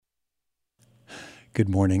Good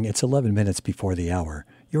morning. It's 11 minutes before the hour.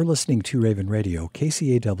 You're listening to Raven Radio,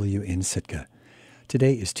 KCAW in Sitka.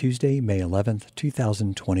 Today is Tuesday, May 11th,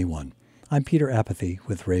 2021. I'm Peter Apathy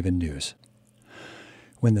with Raven News.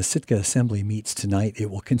 When the Sitka Assembly meets tonight, it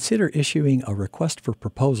will consider issuing a request for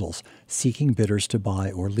proposals seeking bidders to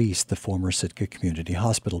buy or lease the former Sitka Community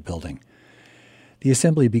Hospital building. The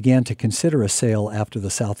Assembly began to consider a sale after the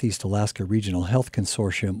Southeast Alaska Regional Health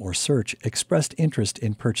Consortium, or SEARCH, expressed interest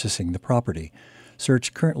in purchasing the property.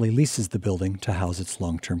 SEARCH currently leases the building to house its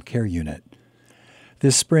long-term care unit.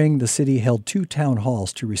 This spring, the city held 2 town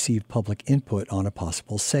halls to receive public input on a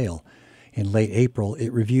possible sale. In late April,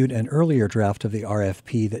 it reviewed an earlier draft of the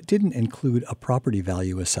RFP that didn't include a property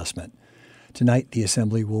value assessment. Tonight, the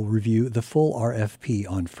Assembly will review the full RFP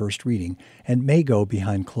on first reading and may go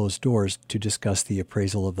behind closed doors to discuss the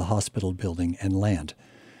appraisal of the hospital building and land.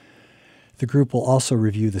 The group will also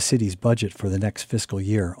review the city's budget for the next fiscal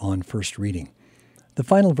year on first reading. The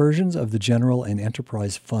final versions of the General and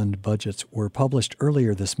Enterprise Fund budgets were published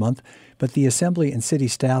earlier this month, but the Assembly and city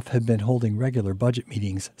staff have been holding regular budget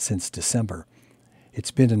meetings since December. It's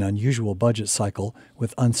been an unusual budget cycle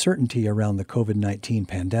with uncertainty around the COVID-19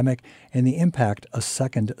 pandemic and the impact a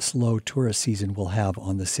second slow tourist season will have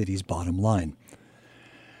on the city's bottom line.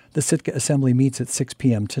 The Sitka Assembly meets at 6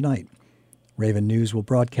 p.m. tonight. Raven News will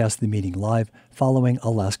broadcast the meeting live following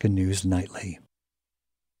Alaska News Nightly.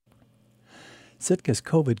 Sitka's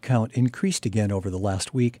COVID count increased again over the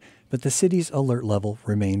last week, but the city's alert level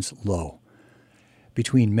remains low.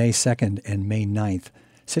 Between May 2nd and May 9th,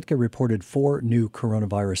 Sitka reported 4 new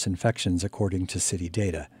coronavirus infections according to city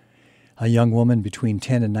data. A young woman between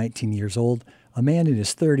 10 and 19 years old, a man in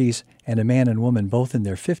his 30s, and a man and woman both in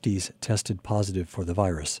their 50s tested positive for the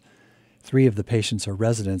virus. 3 of the patients are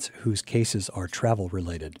residents whose cases are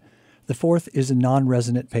travel-related. The 4th is a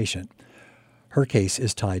non-resident patient. Her case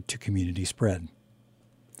is tied to community spread.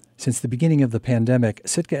 Since the beginning of the pandemic,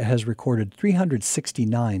 Sitka has recorded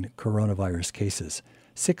 369 coronavirus cases.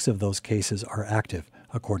 6 of those cases are active,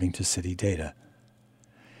 according to city data.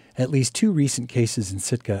 At least 2 recent cases in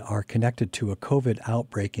Sitka are connected to a COVID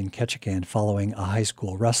outbreak in Ketchikan following a high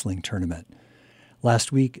school wrestling tournament.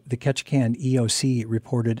 Last week, the Ketchikan EOC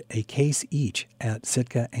reported a case each at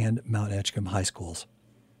Sitka and Mount Edgecombe high schools.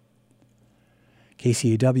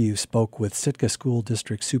 KCAW spoke with Sitka School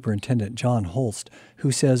District Superintendent John Holst,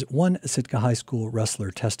 who says one Sitka High School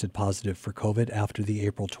wrestler tested positive for COVID after the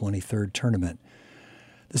April 23rd tournament.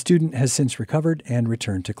 The student has since recovered and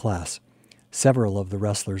returned to class. Several of the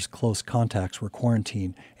wrestlers' close contacts were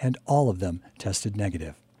quarantined, and all of them tested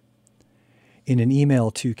negative. In an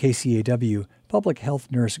email to KCAW, Public Health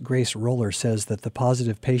Nurse Grace Roller says that the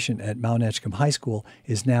positive patient at Mount Edgecombe High School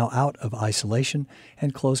is now out of isolation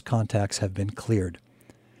and close contacts have been cleared.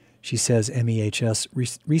 She says MEHS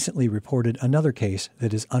recently reported another case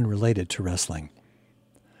that is unrelated to wrestling.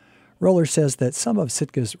 Roller says that some of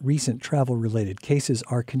Sitka's recent travel-related cases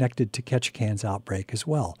are connected to Ketchikan's outbreak as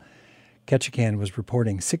well. Ketchikan was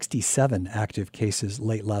reporting 67 active cases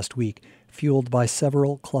late last week, fueled by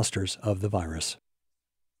several clusters of the virus.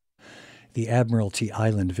 The Admiralty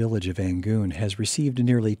Island village of Angoon has received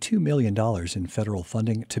nearly $2 million in federal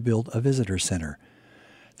funding to build a visitor center.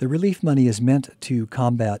 The relief money is meant to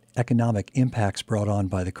combat economic impacts brought on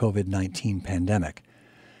by the COVID-19 pandemic.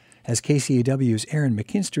 As KCAW's Aaron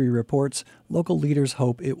McKinstry reports, local leaders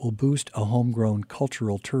hope it will boost a homegrown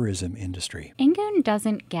cultural tourism industry. Angoon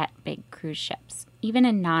doesn't get big cruise ships, even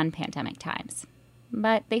in non-pandemic times.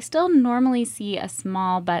 But they still normally see a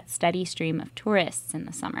small but steady stream of tourists in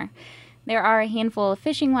the summer. There are a handful of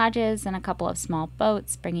fishing lodges and a couple of small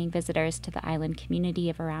boats bringing visitors to the island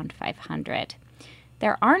community of around 500.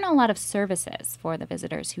 There aren't a lot of services for the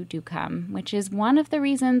visitors who do come, which is one of the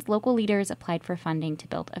reasons local leaders applied for funding to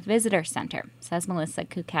build a visitor center, says Melissa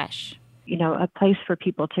Kukesh. You know, a place for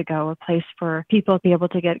people to go, a place for people to be able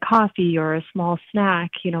to get coffee or a small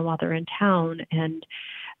snack, while they're in town, and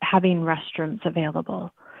having restrooms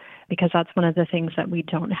available. Because that's one of the things that we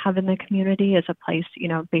don't have in the community is a place,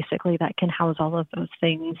 basically that can house all of those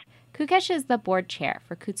things. Kukesh is the board chair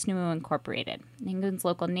for Kootznoowoo Incorporated, Angoon's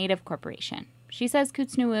local native corporation. She says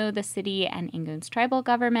Kootznoowoo, the city, and Angoon's tribal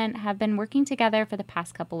government have been working together for the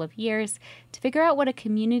past couple of years to figure out what a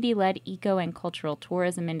community-led eco and cultural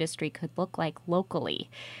tourism industry could look like locally.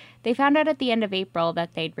 They found out at the end of April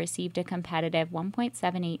that they'd received a competitive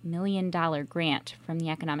 $1.78 million grant from the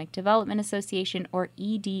Economic Development Association, or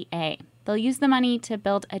EDA. They'll use the money to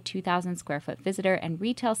build a 2,000-square-foot visitor and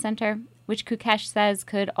retail center, which Kukesh says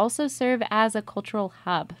could also serve as a cultural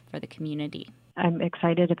hub for the community. I'm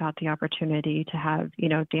excited about the opportunity to have,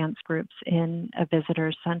 dance groups in a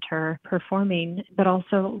visitor center performing, but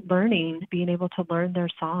also learning, being able to learn their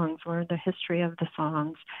songs, learn the history of the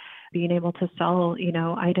songs, being able to sell,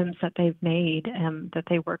 items that they've made that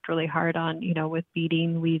they worked really hard on, with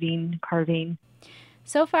beading, weaving, carving.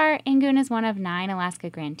 So far, Angoon is one of 9 Alaska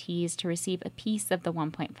grantees to receive a piece of the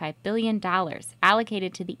 $1.5 billion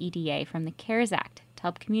allocated to the EDA from the CARES Act to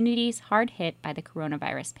help communities hard hit by the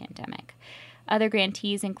coronavirus pandemic. Other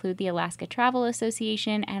grantees include the Alaska Travel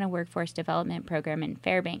Association and a workforce development program in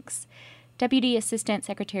Fairbanks. Deputy Assistant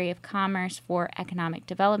Secretary of Commerce for Economic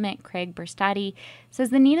Development, Craig Burstady, says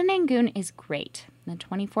the need in Angoon is great. The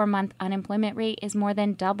 24-month unemployment rate is more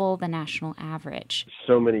than double the national average.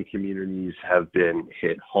 So many communities have been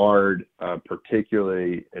hit hard,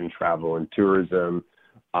 particularly in travel and tourism,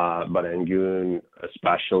 but Angoon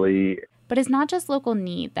especially. But it's not just local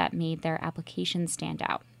need that made their applications stand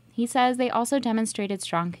out. He says they also demonstrated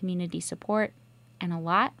strong community support and a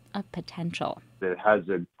lot of potential. It has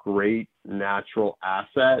a great natural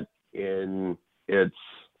asset in its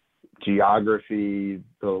geography,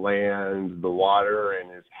 the land, the water,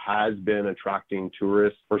 and it has been attracting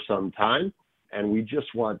tourists for some time. And we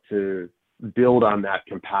just want to build on that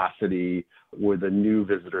capacity with a new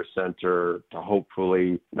visitor center to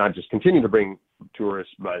hopefully not just continue to bring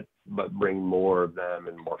tourists, but bring more of them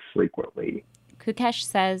and more frequently. Kukesh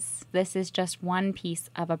says this is just one piece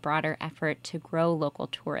of a broader effort to grow local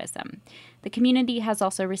tourism. The community has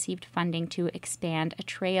also received funding to expand a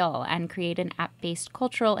trail and create an app-based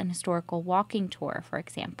cultural and historical walking tour, for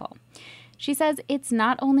example. She says it's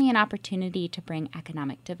not only an opportunity to bring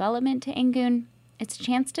economic development to Angoon, it's a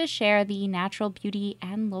chance to share the natural beauty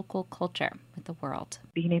and local culture with the world.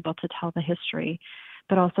 Being able to tell the history,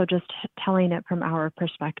 but also just telling it from our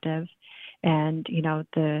perspective. And,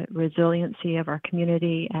 the resiliency of our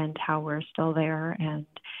community and how we're still there and,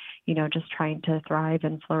 just trying to thrive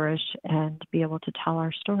and flourish and be able to tell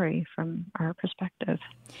our story from our perspective.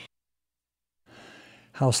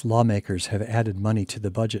 House lawmakers have added money to the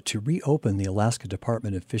budget to reopen the Alaska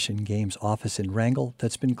Department of Fish and Game's office in Wrangell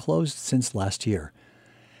that's been closed since last year.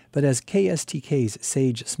 But as KSTK's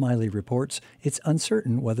Sage Smiley reports, it's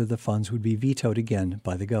uncertain whether the funds would be vetoed again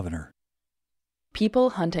by the governor. People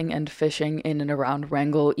hunting and fishing in and around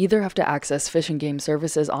Wrangell either have to access Fish and Game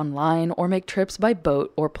services online or make trips by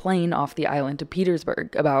boat or plane off the island to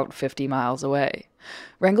Petersburg, about 50 miles away.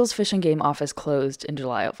 Wrangell's Fish and Game office closed in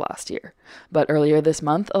July of last year. But earlier this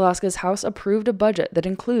month, Alaska's House approved a budget that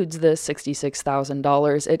includes the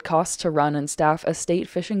 $66,000 it costs to run and staff a state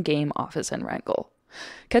Fish and Game office in Wrangell.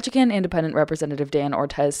 Ketchikan Independent Representative Dan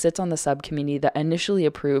Ortez sits on the subcommittee that initially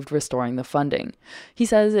approved restoring the funding. He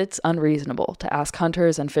says it's unreasonable to ask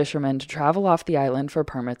hunters and fishermen to travel off the island for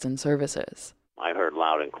permits and services. I heard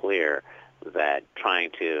loud and clear that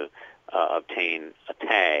trying to obtain a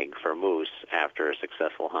tag for moose after a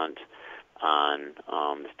successful hunt on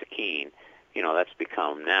the Stikine, that's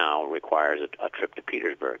become now requires a trip to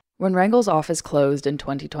Petersburg. When Wrangell's office closed in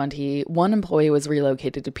 2020, one employee was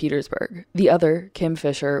relocated to Petersburg. The other, Kim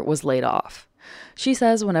Fisher, was laid off. She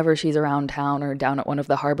says whenever she's around town or down at one of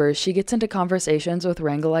the harbors, she gets into conversations with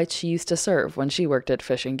Wrangellites she used to serve when she worked at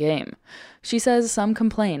Fish and Game. She says some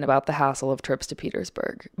complain about the hassle of trips to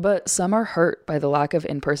Petersburg, but some are hurt by the lack of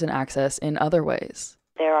in-person access in other ways.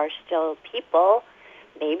 There are still people,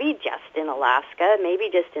 maybe just in Alaska, maybe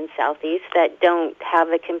just in Southeast, that don't have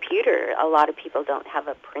a computer. A lot of people don't have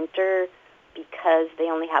a printer because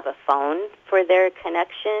they only have a phone for their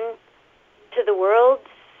connection to the world,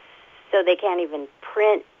 so they can't even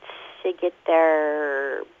print to get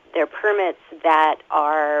their permits that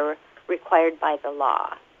are required by the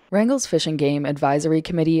law. Wrangell's Fish and Game Advisory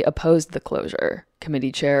Committee opposed the closure.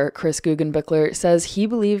 Committee Chair Chris Guggenbichler says he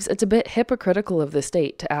believes it's a bit hypocritical of the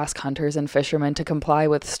state to ask hunters and fishermen to comply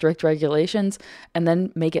with strict regulations and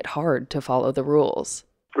then make it hard to follow the rules.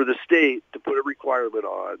 For the state to put a requirement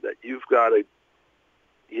on that you've got to,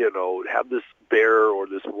 have this bear or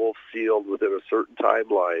this wolf sealed within a certain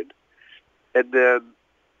timeline and then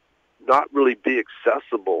not really be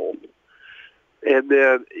accessible, and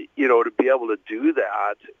then, to be able to do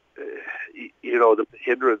that, the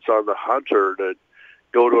hindrance on the hunter to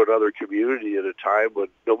go to another community at a time when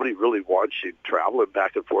nobody really wants you traveling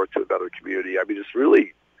back and forth to another community. I mean, it's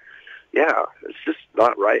really, it's just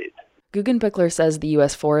not right. Guggenbichler says the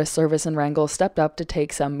U.S. Forest Service in Wrangell stepped up to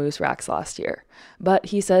take some moose racks last year. But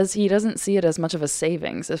he says he doesn't see it as much of a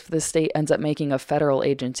savings if the state ends up making a federal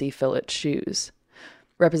agency fill its shoes.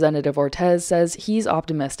 Representative Ortez says he's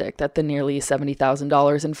optimistic that the nearly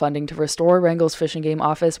 $70,000 in funding to restore Wrangell's Fish and Game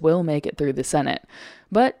office will make it through the Senate.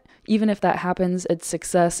 But Even if that happens, its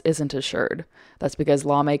success isn't assured. That's because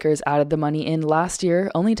lawmakers added the money in last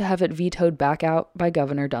year only to have it vetoed back out by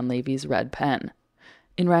Governor Dunleavy's red pen.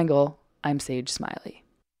 In Wrangell, I'm Sage Smiley.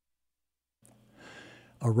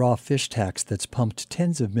 A raw fish tax that's pumped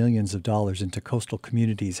tens of millions of dollars into coastal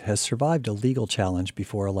communities has survived a legal challenge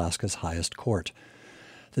before Alaska's highest court.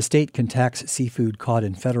 The state can tax seafood caught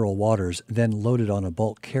in federal waters, then loaded on a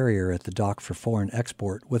bulk carrier at the dock for foreign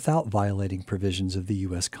export without violating provisions of the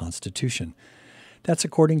U.S. Constitution. That's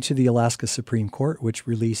according to the Alaska Supreme Court, which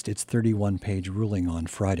released its 31-page ruling on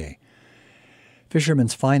Friday.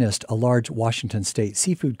 Fisherman's Finest, a large Washington state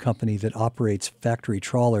seafood company that operates factory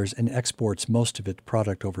trawlers and exports most of its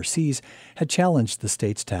product overseas, had challenged the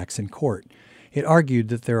state's tax in court. It argued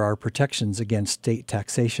that there are protections against state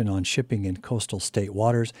taxation on shipping in coastal state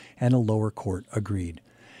waters, and a lower court agreed.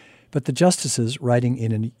 But the justices, writing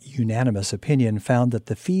in a unanimous opinion, found that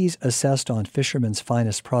the fees assessed on Fisherman's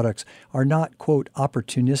Finest products are not, quote,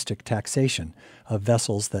 opportunistic taxation of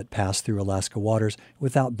vessels that pass through Alaska waters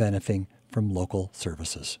without benefiting from local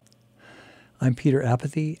services. I'm Peter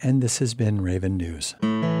Apathy, and this has been Raven News.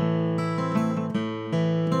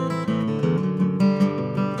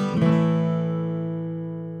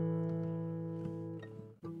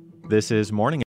 This is Morning